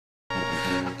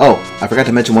Oh, I forgot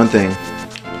to mention one thing.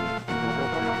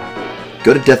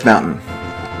 Go to Death Mountain.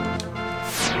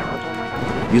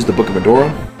 Use the Book of Medora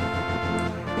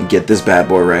and get this bad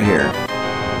boy right here.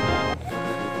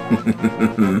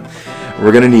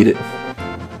 We're gonna need it.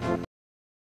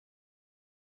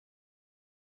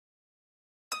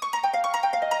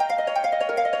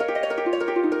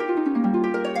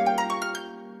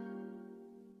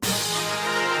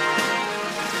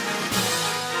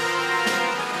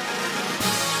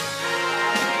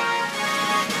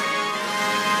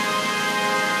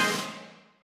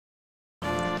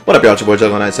 What up, y'all? It's your boy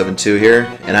Juggalo972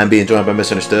 here, and I'm being joined by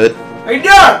Misunderstood. How you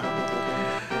doing?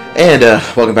 And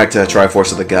welcome back to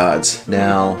Triforce of the Gods.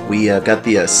 Now we got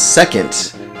the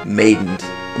second maiden,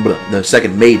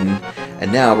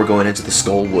 and now we're going into the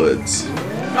Skull Woods.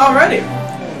 Already.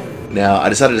 Now I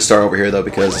decided to start over here though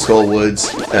because the Skull Woods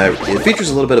it features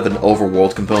a little bit of an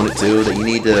overworld component too that you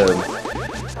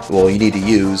need to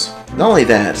use. Not only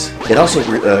that, it also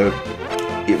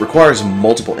it requires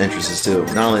multiple entrances too.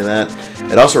 Not only that,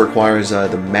 it also requires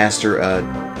the master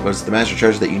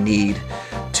treasure that you need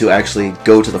to actually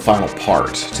go to the final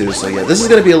part too. So yeah, this is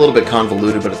going to be a little bit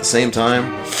convoluted, but at the same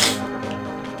time,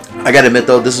 I gotta admit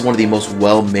though, this is one of the most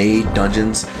well-made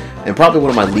dungeons and probably one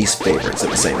of my least favorites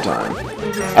at the same time.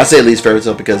 I say least favorites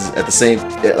though because at the same,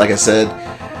 like I said,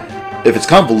 if it's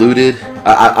convoluted,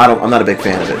 I'm not a big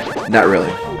fan of it. Not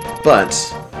really. But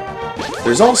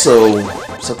there's also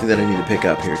something that I need to pick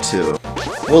up here too.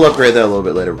 We'll upgrade that a little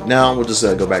bit later. Now we'll just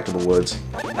go back to the woods.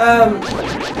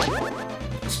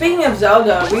 Speaking of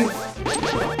Zelda, we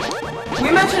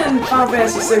mentioned in Final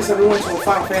Fantasy VI that we went to a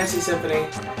Final Fantasy Symphony.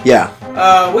 Yeah.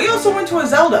 We also went to a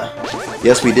Zelda.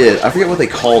 Yes, we did. I forget what they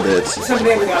called it.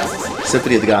 Symphony of the Goddesses.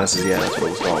 Symphony of the Goddesses. Yeah, that's what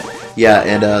it was called. Yeah,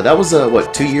 and that was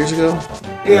what, 2 years ago?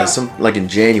 Yeah. Like in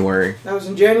January. That was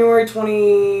in January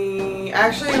 20.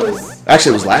 Actually, it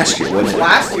was last year, wasn't it?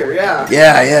 Last year, yeah.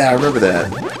 Yeah, I remember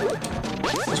that.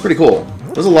 It was pretty cool.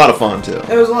 It was a lot of fun too.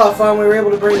 It was a lot of fun. We were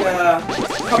able to bring a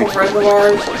couple friends of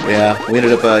ours. Yeah, we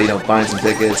ended up buying some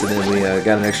tickets, and then we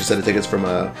got an extra set of tickets from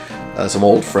some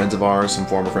old friends of ours, some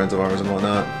former friends of ours, and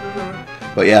whatnot.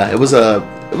 But yeah, it was an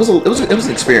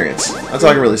experience. That's all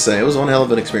I can really say. It was one hell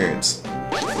of an experience.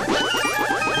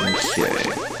 Okay.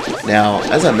 Now,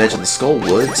 as I mentioned, the Skull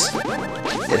Woods,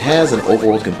 it has an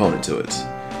overworld component to it.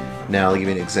 Now, I'll give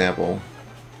you an example.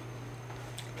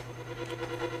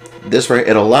 This right,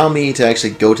 it'll allow me to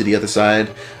actually go to the other side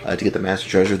to get the Master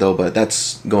Treasure, though, but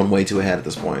that's going way too ahead at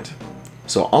this point.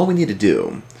 So all we need to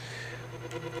do,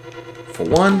 for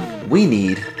one, we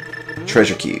need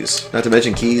treasure keys. Not to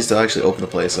mention keys to actually open the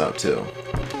place up, too.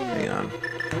 Hang on.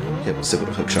 Hit a sip of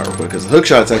the hook shot real quick, because the hook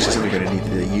shot is actually something you're going to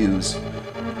need to use.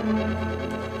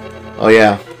 Oh,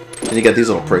 yeah. And you got these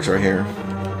little pricks right here.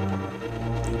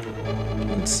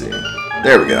 Let's see.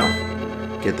 There we go.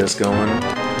 Get this going.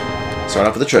 Start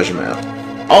off with the treasure map.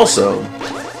 Also,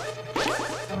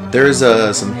 there's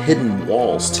some hidden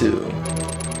walls too.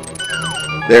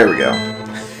 There we go.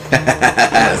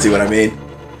 See what I mean?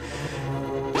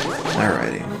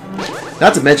 Alrighty.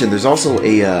 Not to mention, there's also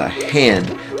a hand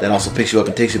that also picks you up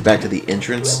and takes you back to the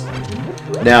entrance.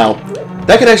 Now,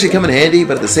 that could actually come in handy,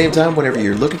 but at the same time, whenever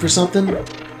you're looking for something,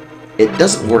 it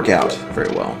doesn't work out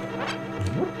very well.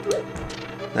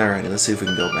 Alrighty, let's see if we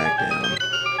can go back down.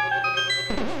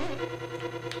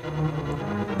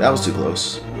 That was too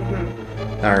close.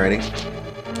 Alrighty.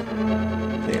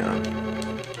 Hang on.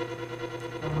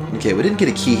 Okay, we didn't get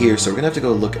a key here, so we're gonna have to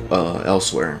go look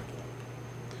elsewhere.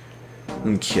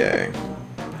 Okay.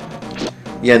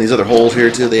 Yeah, and these other holes here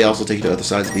too, they also take you to other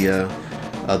sides of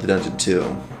the dungeon too.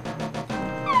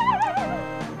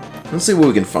 Let's see what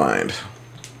we can find.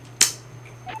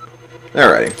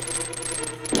 Alrighty.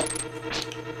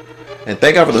 And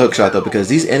thank God for the hook shot though, because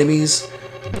these enemies.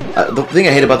 The thing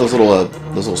I hate about those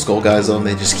little skull guys, though,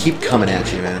 they just keep coming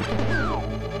at you, man.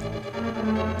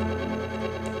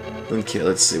 Okay,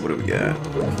 let's see. What do we got?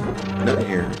 Nothing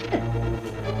here.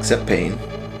 Except pain.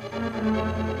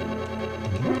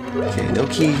 Okay, no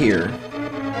key here.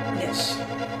 Yes.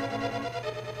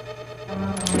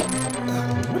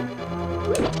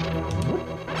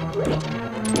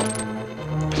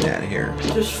 Get out of here.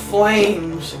 Just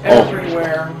flames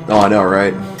everywhere. Oh, I know,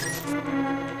 right?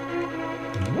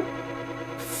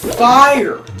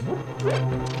 Fire!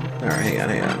 Alright,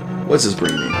 hang on. What's this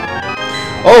bring me?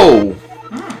 Oh!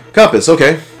 Compass,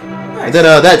 okay. Nice. And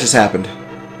then that just happened.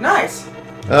 Nice.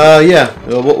 Yeah.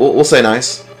 We'll say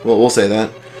nice. We'll say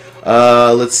that.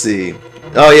 Let's see.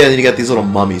 Oh yeah, then you got these little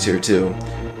mummies here too.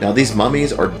 Now these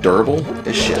mummies are durable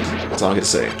as shit. That's all I'm gonna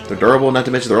say. They're durable, not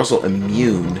to mention they're also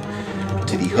immune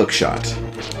to the hook shot.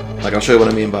 Like, I'll show you what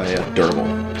I mean by durable.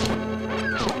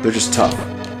 They're just tough.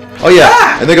 Oh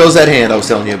yeah, and there goes that hand I was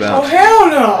telling you about. Oh hell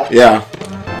no! Yeah.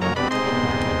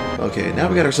 Okay, now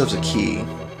we got ourselves a key.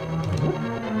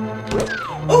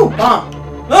 Oh, bomb!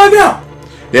 Oh no!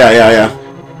 Yeah.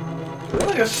 It's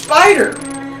like a spider.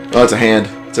 Oh, it's a hand.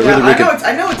 It's a really wicked.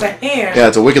 I know it's a hand. Yeah,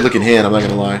 it's a wicked looking hand. I'm not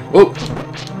gonna lie. Whoa.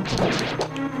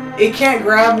 It can't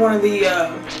grab one of the.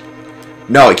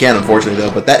 No, it can't, unfortunately,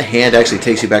 though. But that hand actually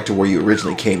takes you back to where you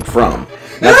originally came from,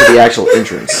 not to the actual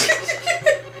entrance.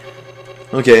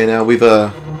 Okay, now we've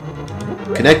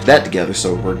connected that together,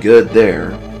 so we're good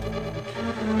there.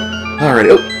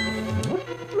 Alrighty. Oh.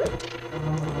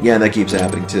 Yeah, and that keeps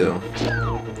happening too.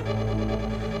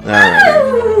 Alright.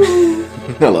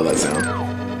 I love that sound.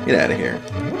 Get out of here.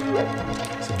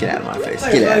 So get out of my face.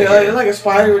 Get out of here. It's like a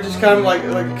spider would just kind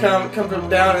of come from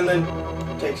down and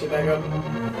then takes you back up.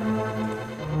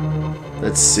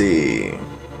 Let's see.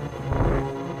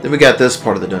 Then we got this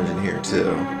part of the dungeon here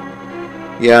too.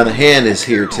 Yeah, the hand is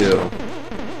here too.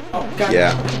 Oh, God.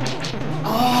 Yeah.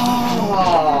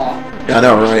 Oh. Yeah, I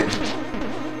know, right?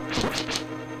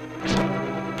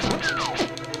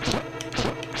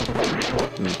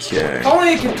 Okay. If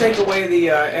only it could take away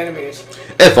the enemies.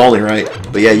 If only, right?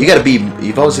 But yeah, you gotta be.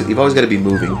 You've always got to be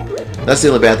moving. That's the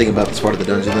only bad thing about this part of the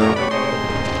dungeon, though.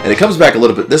 And it comes back a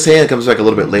little bit. This hand comes back a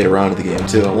little bit later on in the game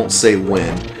too. I won't say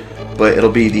when, but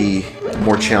it'll be the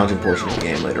more challenging portion of the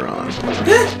game later on.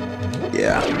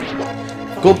 Yeah.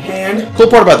 Cool. Cool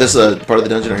part about this part of the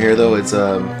dungeon here, though, it's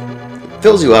it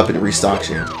fills you up and it restocks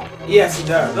you. Yes, it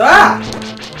does. Ah!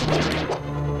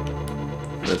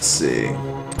 Let's see.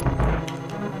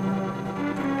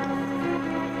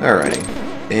 Alrighty.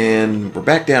 And we're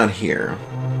back down here.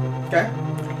 Okay.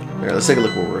 Alright, let's take a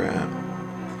look where we're at.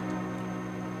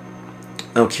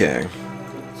 Okay.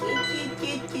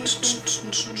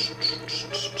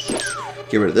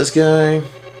 Get rid of this guy.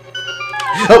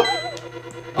 Oh!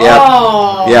 Yeah.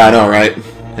 Oh. Yeah, I know, right?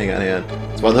 Hang on.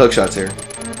 It's one of the hook shots here.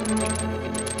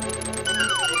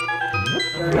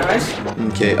 Very nice.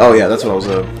 Okay. Oh yeah, that's what I was.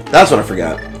 That's what I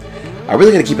forgot. I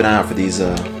really gotta keep an eye out for these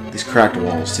cracked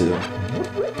walls too.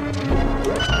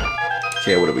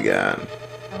 Okay, what do we got?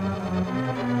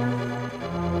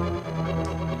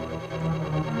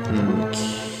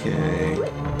 Okay.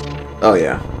 Oh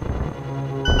yeah.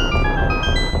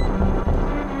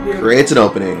 Beautiful. Creates an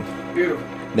opening. Beautiful.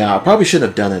 Now I probably shouldn't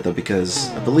have done it though because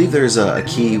I believe there's a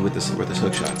key with this where this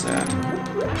hook shot's at.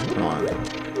 Come on.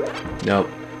 Nope.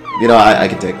 You know I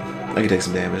can take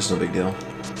some damage. It's no big deal.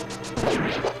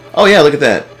 Oh yeah, look at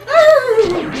that.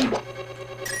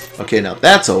 Okay, now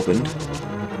that's opened.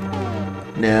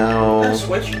 Now. That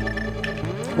switch.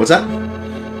 What's that?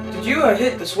 Did you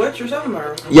hit the switch or something?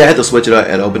 Or? Yeah, I had to switch it up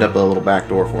and open up a little back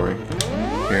door for me.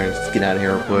 Here, let's get out of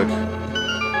here real quick.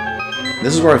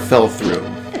 This is where I fell through.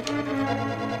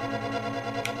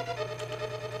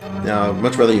 Now, I'd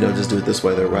much rather, just do it this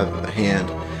way, though, rather than the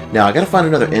hand. Now, I gotta find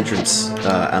another entrance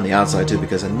on the outside, too,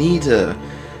 because I need to...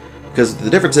 Because the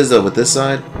difference is, though, with this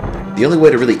side, the only way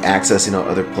to really access,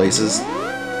 other places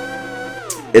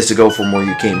is to go from where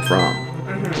you came from.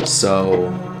 Mm-hmm. So,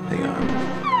 hang on.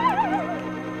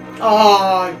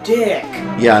 Aw, dick.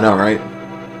 Yeah, I know, right?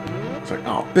 It's like,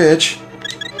 oh, bitch.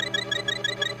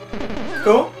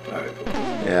 Cool? Alright, cool.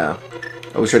 Yeah.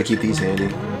 I always try to keep these handy.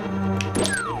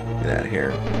 Get out of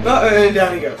here. Oh, and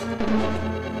down he goes.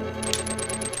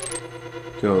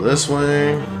 Go this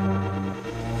way.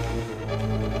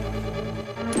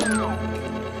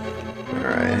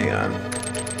 Alright, hang on.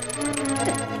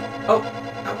 Oh,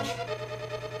 ouch.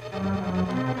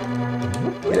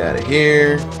 Get out of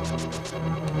here.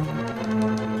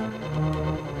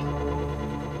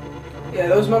 Yeah,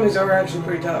 those mummies are actually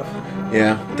pretty tough.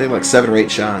 Yeah, I think like 7 or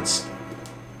 8 shots.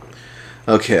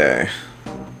 Okay.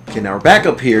 Okay, now we're back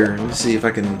up here. Let me see if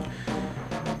I can...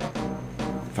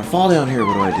 If I fall down here,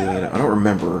 what do I do? I don't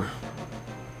remember.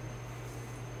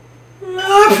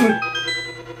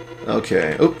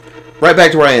 Okay. Oh, right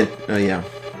back to where I am. Oh, yeah.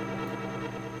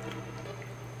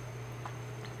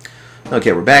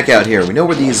 Okay, we're back out here. We know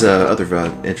where these other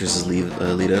entrances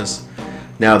lead us.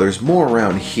 Now, there's more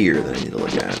around here that I need to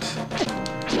look at.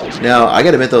 Now, I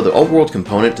gotta admit, though, the overworld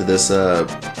component to this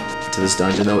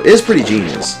dungeon, though, is pretty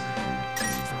genius.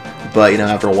 But,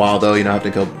 after a while, though, have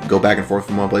to go back and forth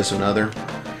from one place to another.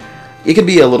 It can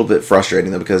be a little bit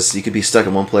frustrating, though, because you could be stuck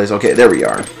in one place. Okay, there we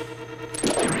are.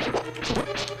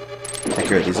 Take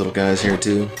care of these little guys here,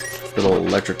 too. Little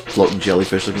electric floating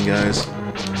jellyfish-looking guys.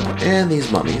 And these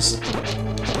mummies.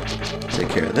 Take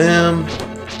care of them.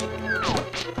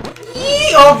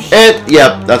 And,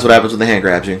 yep, that's what happens when the hand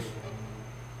grabs you.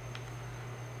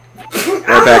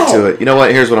 Right back to it. You know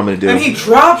what? Here's what I'm going to do. And he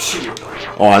drops you.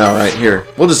 Oh, I know, right? Here.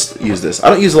 We'll just use this. I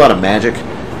don't use a lot of magic,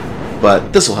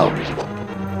 but this will help.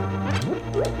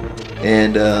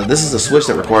 And this is a switch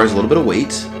that requires a little bit of weight.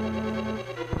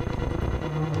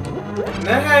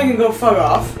 That guy can go fuck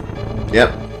off.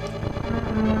 Yep.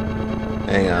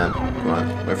 Hang on. Come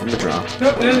on. Wait for him to drop.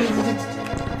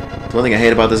 The one thing I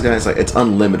hate about this guy is like it's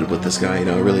unlimited with this guy, you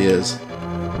know, it really is.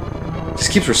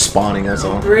 Just keeps respawning, that's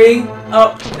all. 3,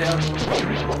 up, down.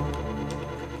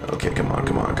 Okay, come on,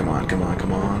 come on, come on, come on,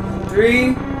 come on.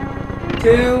 3,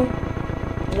 2,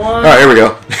 1. Alright, here we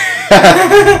go.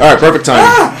 Alright, perfect timing.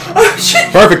 Ah! Oh, shit!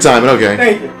 Perfect timing, okay.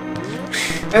 Thank you.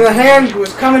 And the hand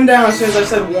was coming down as soon as I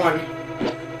said 1.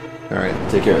 Alright,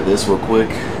 take care of this real quick.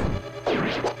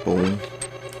 Boom.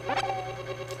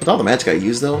 With all the magic I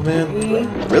use, though, man,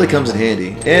 it really comes in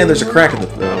handy. And there's a crack in the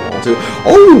wall, too.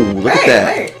 Oh, look at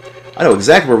that. Hey. I know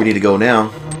exactly where we need to go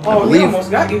now. Oh, he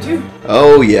almost got you, too.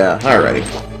 Oh, yeah. Alrighty.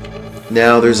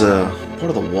 Now, there's a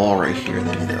part of the wall right here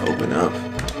that I need to open up.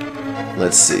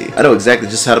 Let's see. I know exactly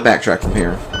just how to backtrack from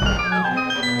here.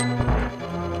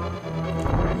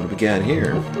 What do we got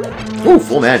here? Ooh,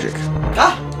 full magic.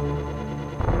 Ah!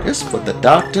 Just what the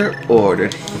doctor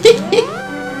ordered.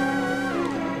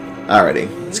 Alrighty,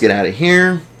 let's get out of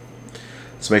here.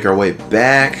 Let's make our way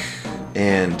back.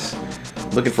 And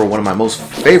looking for one of my most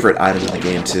favorite items in the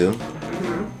game, too.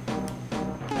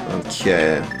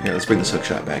 Okay, here, let's bring this hook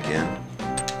shot back in.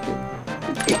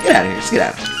 Get out of here, just get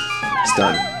out. It's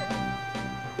done.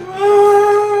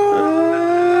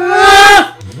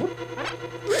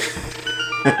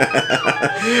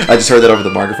 I just heard that over the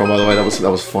microphone, by the way. That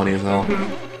was funny as hell.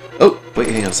 Oh, wait,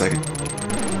 hang on a second.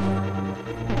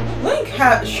 Link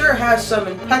sure has some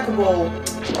impeccable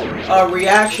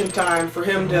reaction time for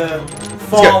him to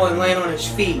fall and land on his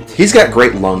feet. He's got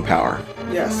great lung power.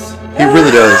 Yes. He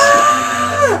really does.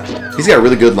 He's got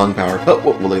really good lung power. Oh,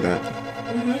 whoa, look at that.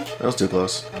 That was too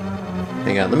close.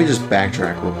 Hang on, let me just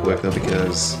backtrack real quick, though,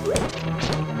 because...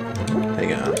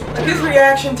 Hang on. His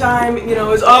reaction time, you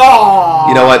know, is... Oh!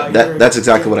 You know what? That's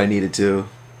exactly what I needed, too.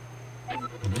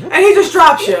 And he just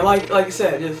drops you, like you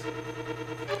said, just...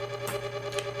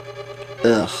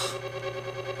 Ugh.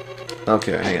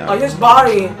 Okay, hang on. Like, his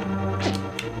body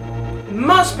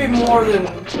must be more than...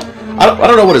 I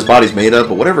don't know what his body's made of,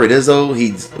 but whatever it is, though,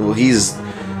 he's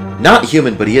not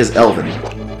human, but he is elven.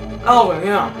 Elven,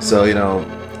 yeah. So, you know,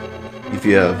 if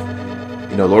you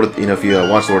if you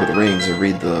watch Lord of the Rings or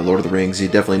read the Lord of the Rings, you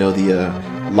definitely know the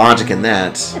logic in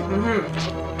that.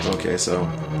 Okay, so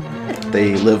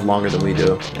they live longer than we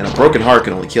do, and a broken heart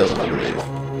can only kill them, I believe.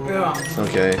 Yeah.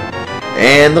 Okay,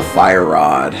 and the fire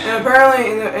rod.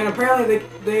 And apparently,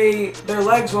 their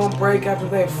legs won't break after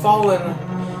they've fallen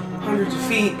hundreds of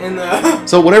feet in the.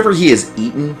 So whatever he has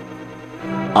eaten,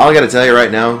 all I gotta tell you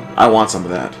right now, I want some of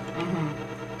that.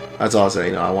 That's all I'll say.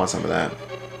 You know, I want some of that.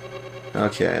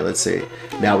 Okay, let's see.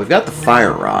 Now, we've got the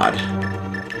fire rod.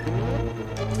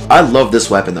 I love this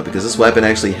weapon, though, because this weapon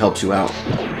actually helps you out.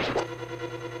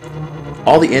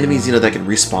 All the enemies, you know, that can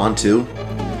respawn, too,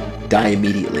 die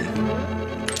immediately.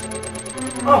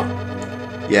 Oh.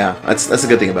 Yeah, that's a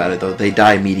good thing about it, though. They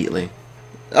die immediately.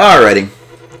 Alrighty.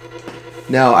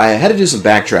 Now, I had to do some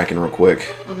backtracking real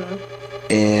quick.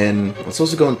 And I'm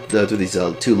supposed to go through these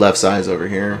two left sides over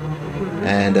here.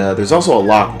 And there's also a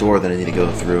locked door that I need to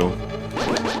go through.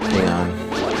 Hang on.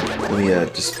 Let me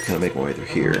just kind of make my way through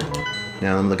here.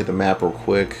 Now, let me look at the map real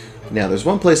quick. Now, there's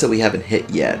one place that we haven't hit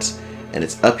yet. And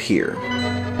it's up here.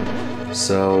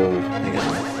 So, hang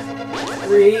on.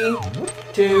 3,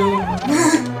 2...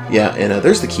 Yeah, and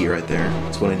there's the key right there.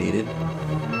 That's what I needed.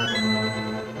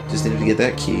 Just needed to get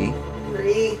that key.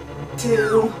 3,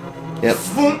 2... Yep.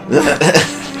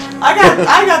 I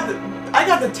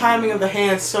got the timing of the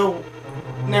hand so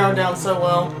narrowed down so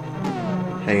well.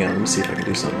 Hang on, let me see if I can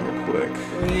do something real quick.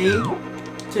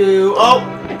 3, 2, oh!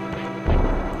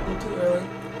 Too early.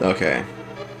 Okay.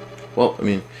 Well, I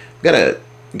mean,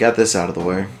 got this out of the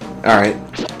way. Alright,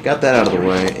 got that out of the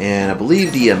way, and I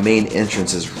believe the main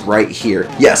entrance is right here.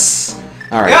 Yes!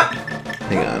 Alright. Yep.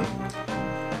 Hang on.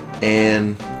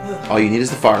 And all you need is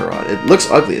the fire rod. It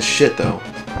looks ugly as shit, though.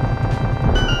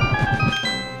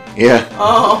 Yeah.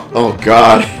 Oh. Oh,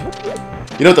 God.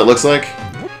 You know what that looks like?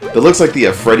 That looks like the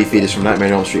Freddy fetus from Nightmare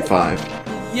on Elm Street 5.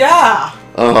 Yeah.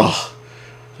 Oh.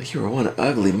 You are one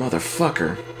ugly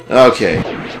motherfucker. Okay.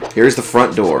 Here's the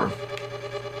front door.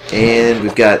 And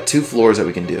we've got 2 floors that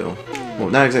we can do. Well,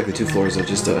 not exactly 2 floors, though.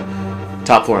 Just a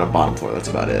top floor and a bottom floor. That's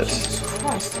about it. Jesus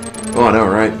Christ. Oh, I know,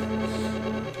 right?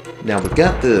 Now, we've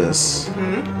got this.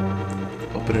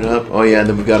 Open it up. Oh, yeah, and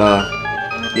then we've got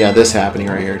yeah, this happening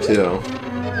right here, too.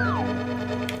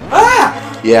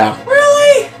 Ah! Yeah.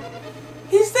 Really?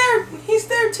 He's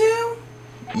there too?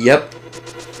 Yep.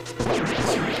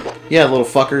 Yeah, little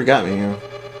fucker got me.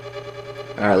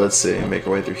 Alright, let's see. Make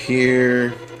our way through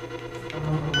here.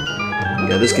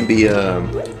 Yeah, this can be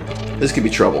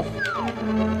trouble.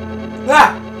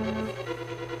 Ah!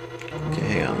 Okay,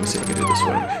 hang on. Let me see if I can do it this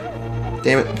way.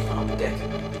 Damn it. Oh, dick.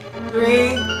 3,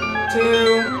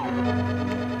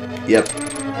 2. Yep.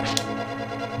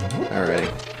 Alrighty.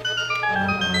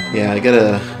 Yeah, I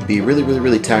gotta be really, really,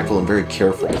 really tactful and very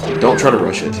careful. Don't try to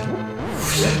rush it.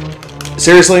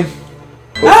 Seriously?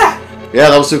 Oh. Ah! Yeah,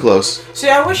 that was too close. See,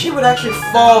 I wish he would actually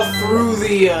fall through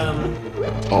the,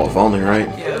 Oh, if only, right?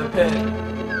 yeah, the pit.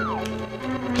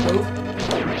 Move.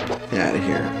 Get out of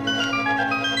here.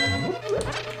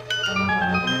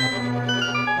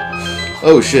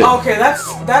 Oh, shit. Okay, that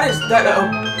is,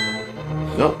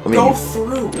 No, I mean... go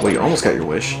through. Well, you almost got your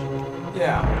wish.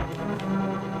 Yeah.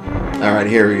 Alright,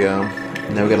 here we go.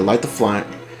 Now we gotta light the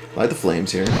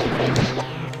flames here.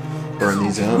 Burn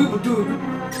these out. Dude,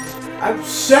 I've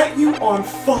set you on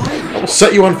fire. I will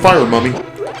set you on fire, mummy.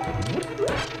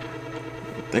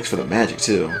 Thanks for the magic,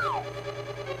 too.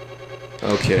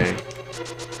 Okay.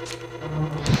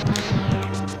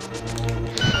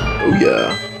 Oh,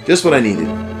 yeah. Just what I needed.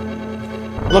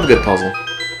 I love a good puzzle.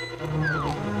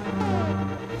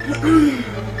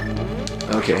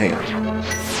 Okay, hang on.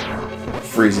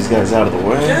 Freeze these guys out of the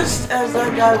way. Just as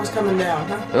that guy was coming down,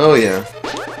 huh? Oh, yeah.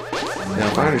 Now,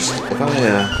 if I understand...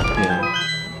 yeah.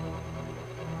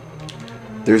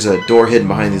 There's a door hidden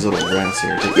behind these little rats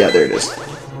here. Yeah, there it is.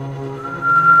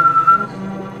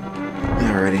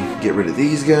 Alrighty, get rid of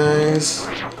these guys.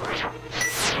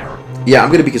 Yeah, I'm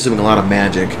going to be consuming a lot of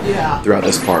magic throughout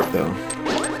this part, though.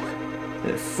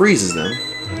 And it freezes them.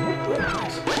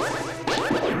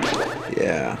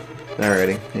 Yeah.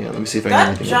 Alrighty. Hang on, let me see if I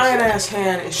can... That giant-ass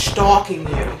hand is stalking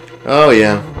you. Oh,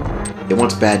 yeah. It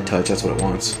wants bad touch, that's what it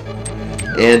wants.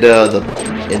 And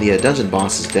the dungeon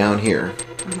boss is down here.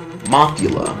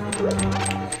 Mothula.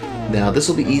 Now, this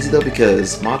will be easy, though,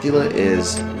 because Mothula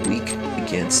is weak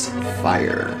against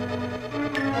fire.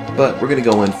 But we're going to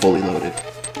go in fully loaded.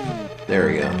 There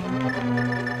we go.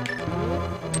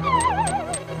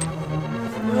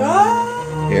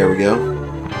 Here we go.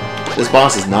 This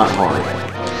boss is not hard.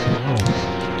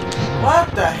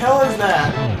 What the hell is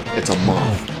that? It's a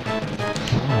moth.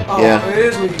 Oh, Yeah. it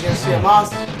is weak against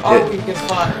moths. All weak against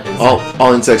fire.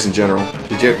 All insects in general.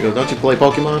 Don't you play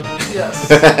Pokemon? Yes.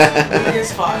 Weak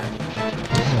against fire.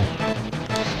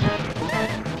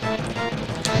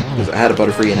 Because I had a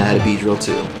Butterfree and I had a Beedrill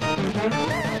too.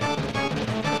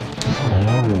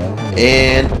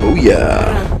 And oh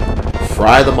yeah,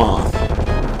 fry the moth.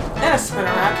 And a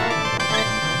Spinnerack.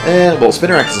 And well,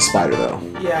 Spinnerack is a spider though.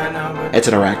 Yeah, I know, but It's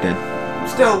an arachnid.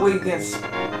 still weak against.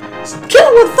 Kill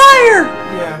it with fire.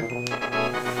 Yeah.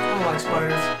 I don't like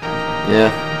spiders.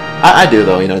 Yeah, I do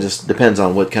though. You know, it just depends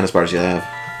on what kind of spiders you have.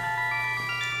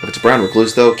 If it's a brown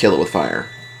recluse though, kill it with fire.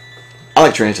 I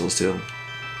like tarantulas too.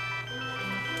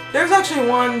 There's actually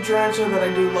one tarantula that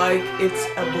I do like. It's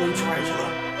a blue tarantula.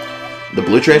 The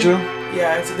blue tarantula?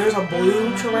 Yeah, there's a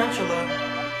blue tarantula.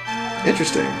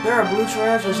 Interesting. There are blue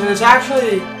tarantulas, and it's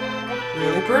actually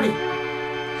really pretty.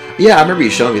 Yeah, I remember you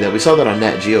showing me that. We saw that on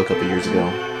Nat Geo a couple years ago.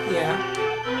 Yeah.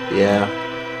 Yeah.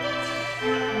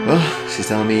 Well, she's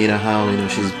telling me, how,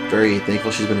 she's very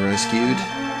thankful she's been rescued.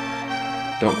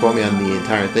 Don't quote me on the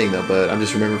entire thing, though, but I'm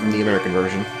just remembering from the American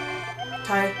version.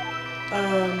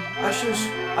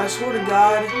 I swear to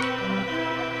God,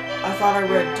 I thought I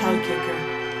read Tie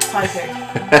Kicker. Tie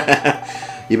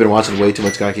Kick. You've been watching way too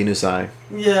much Gaki no Sai.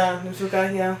 Yeah,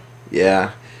 Nusuka, yeah.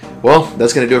 Yeah. Well,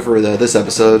 that's going to do it for this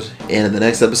episode. And in the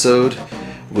next episode,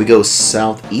 we go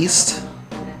southeast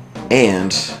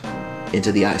and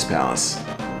into the Ice Palace.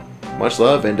 Much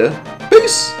love and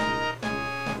peace!